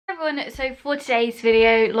everyone, so for today's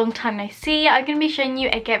video, long time no see, I'm going to be showing you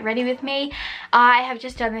a get ready with me. I have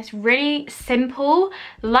just done this really simple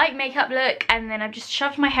light makeup look, and then I've just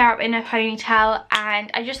shoved my hair up in a ponytail,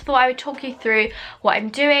 and I just thought I would talk you through what I'm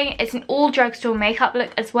doing. It's an all drugstore makeup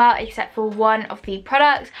look as well, except for one of the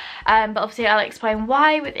products, but obviously I'll explain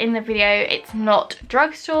why within the video. It's not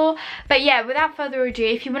drugstore. But yeah, without further ado,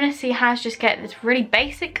 if you want to see how to just get this really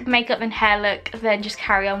basic makeup and hair look, then just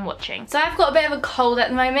carry on watching. So I've got a bit of a cold at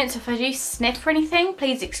the moment, so if I do sniff or anything,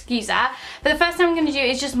 please excuse that. But the first thing I'm going to do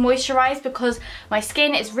is just moisturise, because my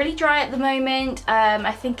skin is really dry at the moment.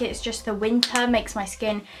 I think it's just the winter makes my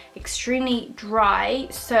skin extremely dry,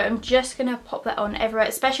 so I'm just going to pop that on everywhere,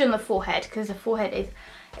 especially on the forehead, because the forehead is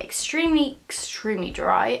extremely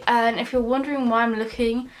dry. And if you're wondering why I'm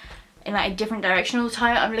looking in like a different direction all the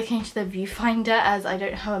time, I'm looking into the viewfinder as I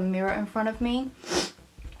don't have a mirror in front of me.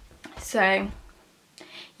 So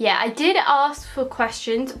yeah, I did ask for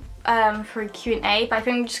questions for a Q&A, but I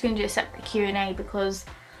think I'm just going to do a separate Q&A because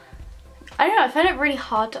I don't know, I find it really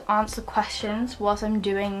hard to answer questions whilst I'm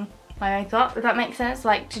doing my makeup, if that makes sense.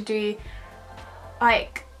 Like to do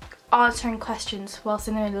like answering questions whilst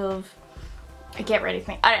in the middle of a get ready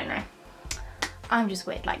thing. I don't know, I'm just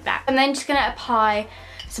weird like that. I'm then just going to apply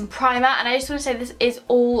some primer, and I just want to say this is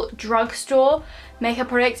all drugstore makeup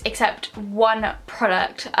products except one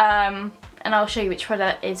product, and I'll show you which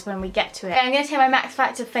product is when we get to it. I'm going to take my Max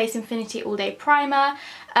Factor Face Infinity All Day Primer.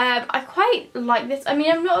 I quite like this. I mean,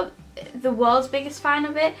 I'm not the world's biggest fan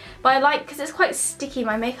of it, but I like, because it's quite sticky,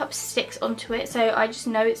 my makeup sticks onto it, so I just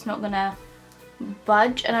know it's not going to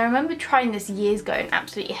budge. And I remember trying this years ago and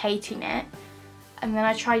absolutely hating it, and then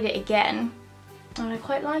I tried it again and I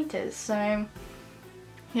quite liked it. So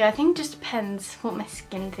yeah, I think it just depends what my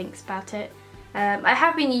skin thinks about it. I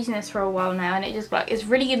have been using this for a while now, and it just like, it's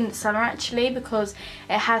really good in the summer actually, because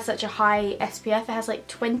it has such a high SPF. It has like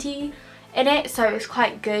 20 in it, so it's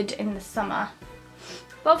quite good in the summer.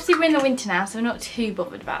 But obviously we're in the winter now, so I'm not too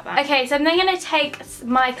bothered about that. Okay, so I'm then going to take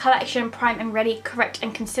my Collection Prime and Ready Correct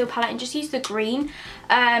and Conceal palette and just use the green,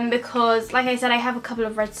 because like I said, I have a couple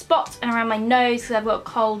of red spots and around my nose because I've got a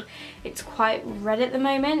cold. It's quite red at the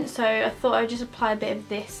moment, so I thought I would just apply a bit of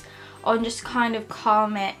this on, just kind of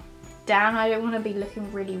calm it down. I don't want to be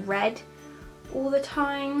looking really red all the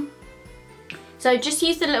time. So just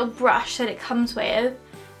use the little brush that it comes with,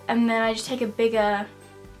 and then I just take a bigger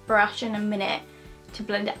brush in a minute to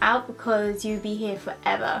blend it out, because you'd be here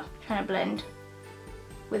forever trying to blend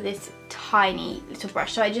with this tiny little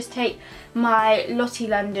brush. So I just take my Lottie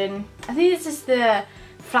London, I think this is the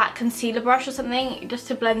flat concealer brush or something, just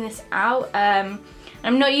to blend this out.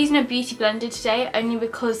 I'm not using a beauty blender today, only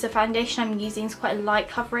because the foundation I'm using is quite a light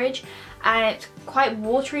coverage and it's quite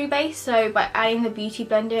watery based, so by adding the beauty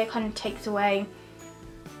blender it kind of takes away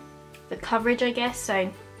the coverage, I guess. So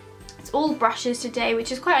it's all brushes today,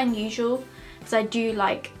 which is quite unusual, because I do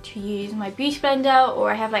like to use my beauty blender,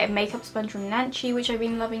 or I have like a makeup sponge from Nancy, which I've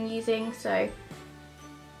been loving using. So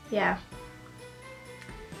yeah,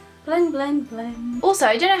 blend, blend, blend. Also,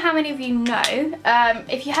 I don't know how many of you know,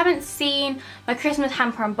 if you haven't seen my Christmas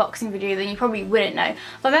hamper unboxing video, then you probably wouldn't know,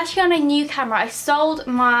 but I'm actually on a new camera. I sold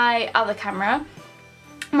my other camera,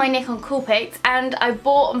 my Nikon Coolpix, and I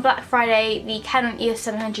bought on Black Friday the Canon EOS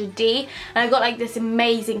 700D, and I got like this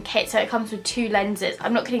amazing kit. So it comes with two lenses.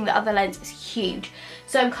 I'm not kidding, the other lens is huge,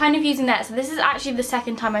 so I'm kind of using that. So this is actually the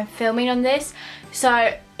second time I'm filming on this,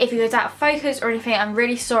 so if it goes out of focus or anything, I'm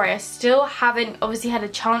really sorry. I still haven't obviously had a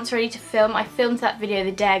chance ready to film. I filmed that video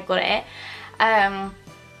the day I got it, and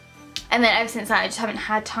then ever since that I just haven't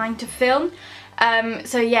had time to film.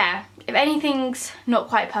 So yeah, if anything's not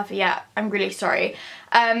quite perfect yet, I'm really sorry.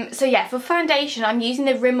 So yeah, for foundation I'm using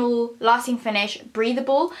the Rimmel Lasting Finish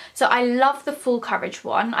Breathable. So I love the full coverage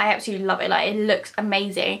one, I absolutely love it, like it looks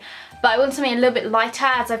amazing. But I want something a little bit lighter,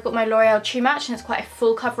 as I've got my L'Oreal True Match and it's quite a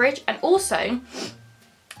full coverage. And also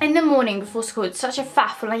in the morning before school, it's such a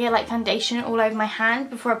faff when I get like foundation all over my hand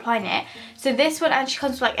before applying it. So this one actually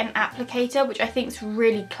comes with like an applicator, which I think is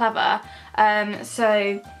really clever.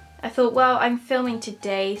 So I thought, well, I'm filming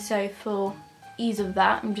today, so for ease of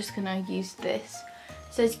that, I'm just gonna use this.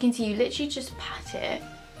 So as you can see, you literally just pat it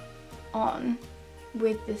on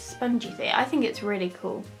with this spongy thing. I think it's really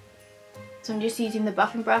cool. So I'm just using the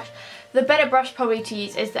buffing brush. The better brush probably to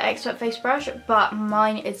use is the Expert Face brush, but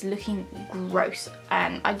mine is looking gross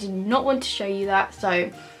and I did not want to show you that, so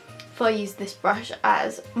if I use this brush,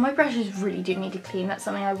 as my brushes really do need to clean. That's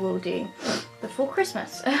something I will do before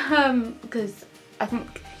Christmas, because I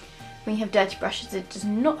think when you have dirty brushes it does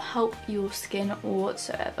not help your skin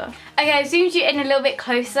whatsoever. Okay, I've zoomed you in a little bit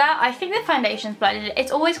closer. I think the foundation's blended.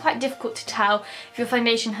 It's always quite difficult to tell if your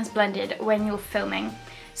foundation has blended when you're filming.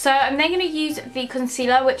 So I'm then going to use the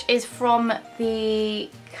concealer, which is from the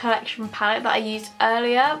collection palette that I used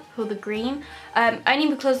earlier for the green, only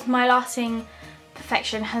because my lasting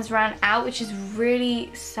perfection has run out, which is really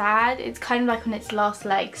sad. It's kind of like on its last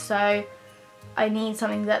leg, so I need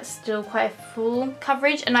something that's still quite a full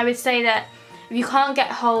coverage. And I would say that if you can't get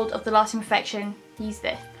hold of the lasting perfection, use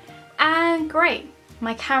this. And great,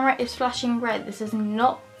 my camera is flashing red. This is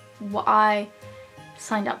not what I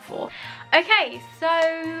signed up for. Okay,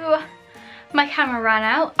 so my camera ran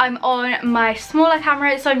out. I'm on my smaller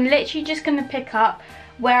camera, so I'm literally just going to pick up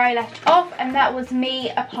where I left off, and that was me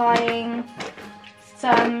applying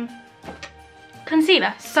some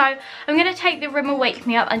concealer. So I'm going to take the Rimmel Wake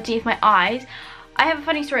Me Up underneath my eyes. I have a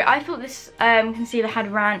funny story. I thought this concealer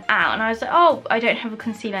had ran out, and I was like, oh, I don't have a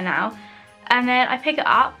concealer now. And then I pick it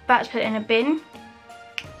up, about to put it in a bin,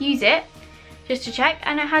 use it just to check,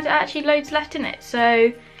 and it had actually loads left in it.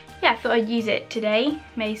 So yeah, I thought I'd use it today,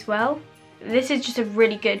 may as well. This is just a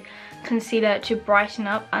really good concealer to brighten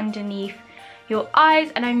up underneath your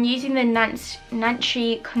eyes, and I'm using the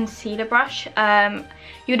Nancy concealer brush.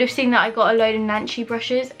 You would have seen that I got a load of Nancy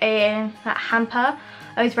brushes in that hamper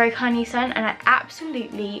I was very kindly sent, and I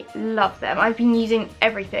absolutely love them. I've been using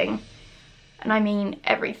everything, and I mean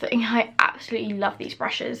everything. I absolutely love these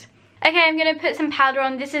brushes. Okay, I'm going to put some powder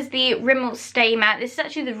on. This is the Rimmel Stay Matte. This is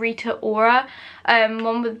actually the Rita Ora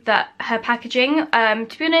one with her packaging.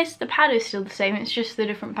 To be honest, the powder is still the same. It's just the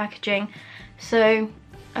different packaging. So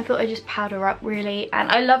I thought I'd just powder up, really.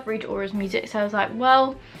 And I love Rita Ora's music, so I was like,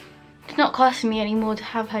 well, it's not costing me anymore to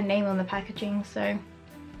have her name on the packaging, so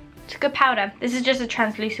it's a good powder. This is just a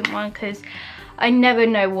translucent one because I never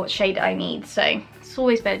know what shade I need, so it's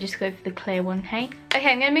always better just go for the clear one, hey?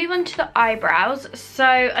 Okay, I'm going to move on to the eyebrows. So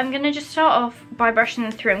I'm going to just start off by brushing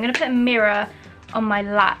them through. I'm going to put a mirror on my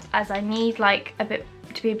lap, as I need like a bit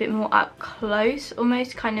to be a bit more up close,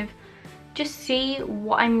 almost kind of just see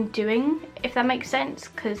what I'm doing, if that makes sense,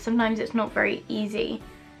 because sometimes it's not very easy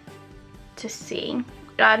to see.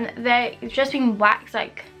 They've just been waxed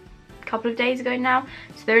like a couple of days ago now,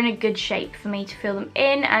 so they're in a good shape for me to fill them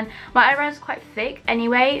in, and my eyebrows are quite thick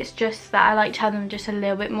anyway. It's just that I like to have them just a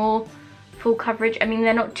little bit more full coverage. I mean,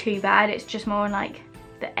 they're not too bad, it's just more on like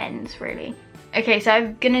the ends, really. Okay, so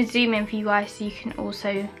I'm gonna zoom in for you guys so you can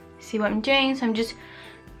also see what I'm doing. So I'm just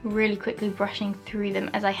really quickly brushing through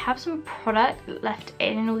them, as I have some product left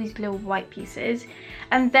in all these little white pieces.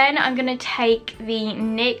 And then I'm gonna take the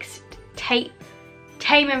NYX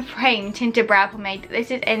Tame and Frame Tinted Brow Pomade. This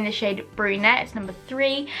is in the shade Brunette, it's number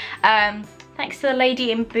 3. Thanks to the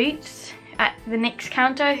lady in boots at the NYX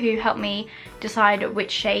counter who helped me decide which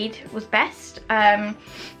shade was best.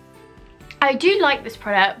 I do like this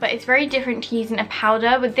product, but it's very different to using a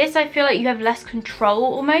powder. With this, I feel like you have less control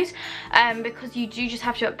almost, because you do just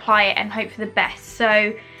have to apply it and hope for the best.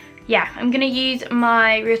 So yeah, I'm gonna use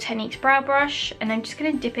my Real Techniques brow brush, and I'm just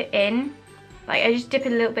gonna dip it in. Like, I just dip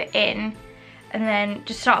it a little bit in, and then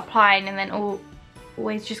just start applying, and then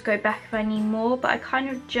always just go back if I need more. But I kind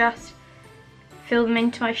of just fill them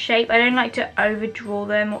into my shape. I don't like to overdraw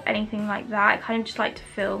them or anything like that. I kind of just like to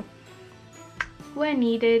fill where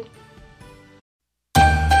needed.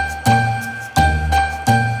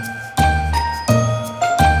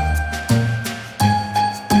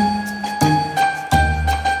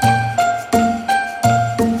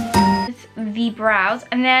 The brows,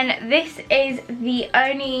 and then this is the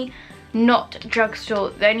only not drugstore,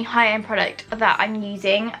 the only high-end product that I'm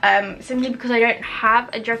using, simply because I don't have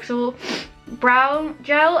a drugstore brow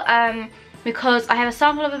gel, because I have a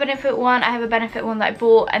sample of a Benefit one, I have a Benefit one that I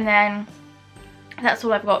bought, and then that's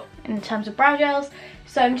all I've got in terms of brow gels.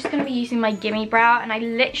 So I'm just going to be using my Gimme Brow, and I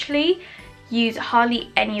literally use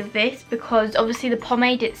hardly any of this because obviously the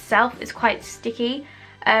pomade itself is quite sticky,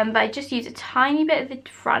 but I just use a tiny bit at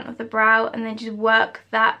the front of the brow and then just work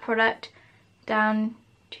that product down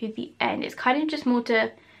to the end. It's kind of just more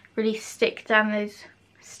to really stick down those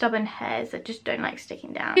stubborn hairs that just don't like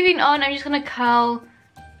sticking down. Moving on, I'm just going to curl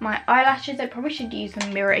my eyelashes. I probably should use the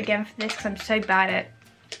mirror again for this because I'm so bad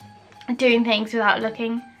at doing things without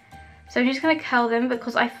looking. So I'm just going to curl them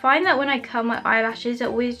because I find that when I curl my eyelashes, it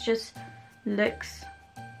always just looks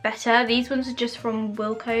better. These ones are just from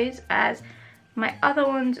Wilko's, as my other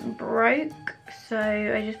ones broke, so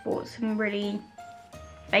I just bought some really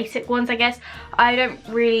basic ones, I guess. I don't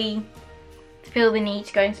really feel the need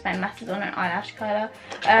to go and spend masses on an eyelash curler.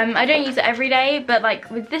 I don't use it every day, but like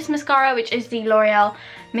with this mascara, which is the L'Oreal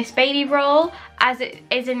Miss Baby Roll, as it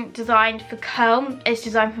isn't designed for curl, it's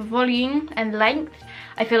designed for volume and length,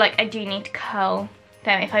 I feel like I do need to curl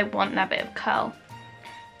them if I want that bit of curl.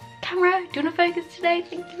 Camera, do you want to focus today?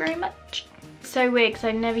 Thank you very much. So weird because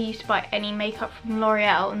I never used to buy any makeup from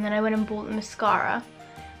L'Oreal, and then I went and bought the mascara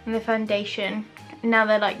and the foundation. Now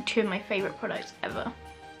they're like two of my favourite products ever.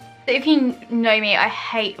 If you know me, I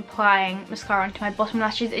hate applying mascara onto my bottom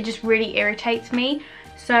lashes. It just really irritates me,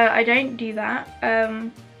 so I don't do that.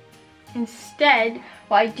 Instead,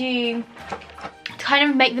 what I do to kind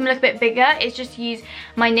of make them look a bit bigger is just use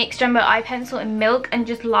my NYX Jumbo eye pencil in Milk and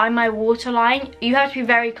just line my waterline. You have to be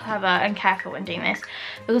very clever and careful when doing this,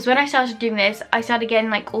 because when I started doing this, I started getting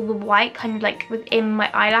like all the white kind of like within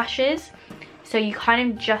my eyelashes. So you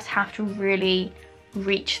kind of just have to really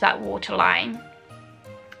reach that waterline.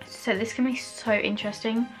 So this can be so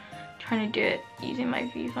interesting. I'm trying to do it using my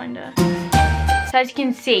viewfinder. So as you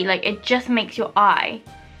can see, like it just makes your eye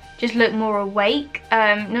just look more awake.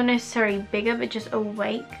 Not necessarily bigger, but just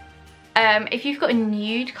awake. If you've got a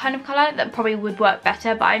nude kind of colour, that probably would work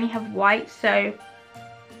better, but I only have white, so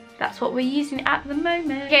that's what we're using at the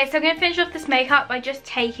moment. Okay, so I'm going to finish off this makeup by just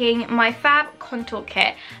taking my Fab contour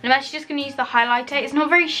kit. And I'm actually just going to use the highlighter. It's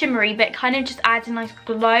not very shimmery, but it kind of just adds a nice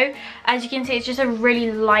glow. As you can see, it's just a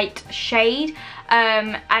really light shade.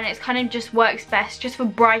 And it kind of just works best just for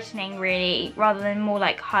brightening, really, rather than more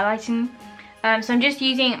like highlighting. So I'm just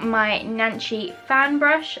using my Nancy fan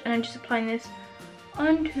brush, and I'm just applying this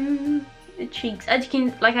onto the cheeks. As you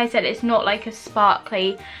can, like I said, it's not like a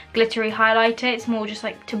sparkly glittery highlighter, it's more just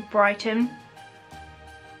like to brighten.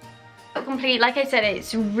 Complete, like I said,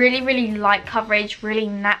 it's really light coverage, really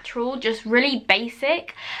natural, just really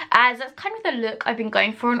basic, as that's kind of the look I've been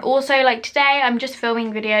going for. And also, like today I'm just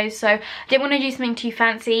filming videos, so I didn't want to do something too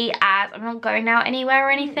fancy as I'm not going out anywhere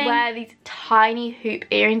or anything. Where these tiny hoop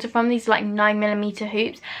earrings are from, these like 9mm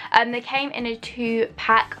hoops. They came in a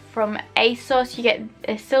 2-pack from ASOS. You get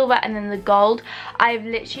a silver and then the gold. I've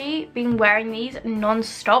literally been wearing these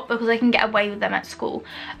non-stop because I can get away with them at school.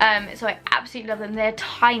 So I absolutely love them. They're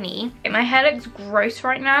tiny. My hair looks gross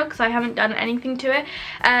right now because I haven't done anything to it.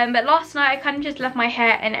 But last night I kind of just left my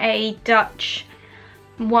hair in a Dutch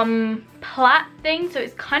one plait thing, so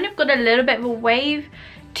it's kind of got a little bit of a wave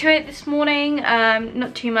to it this morning.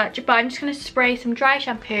 Not too much, but I'm just going to spray some dry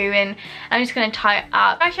shampoo and I'm just going to tie it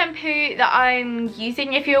up. Dry shampoo that I'm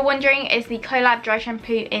using, if you're wondering, is the Collab dry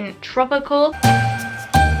shampoo in Tropical.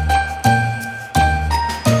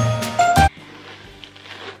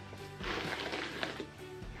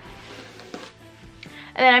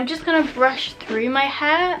 And then I'm just going to brush through my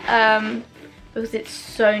hair because it's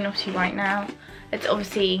so knotty right now. It's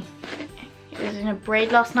obviously, it was in a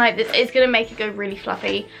braid last night. This is going to make it go really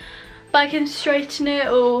fluffy, but I can straighten it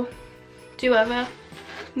or do whatever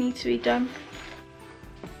needs to be done.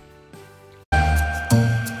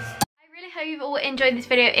 I hope you've all enjoyed this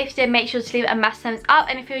video. If you did, make sure to leave a massive thumbs up,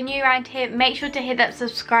 and if you're new around here, make sure to hit that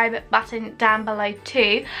subscribe button down below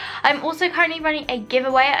too. I'm also currently running a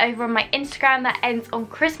giveaway over on my Instagram that ends on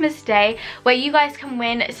Christmas Day, where you guys can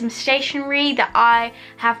win some stationery that I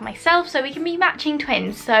have myself, so we can be matching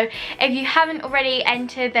twins. So if you haven't already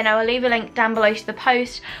entered, then I will leave a link down below to the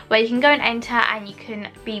post where you can go and enter and you can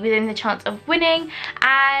be within the chance of winning.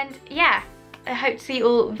 And yeah, I hope to see you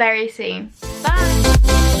all very soon. Bye!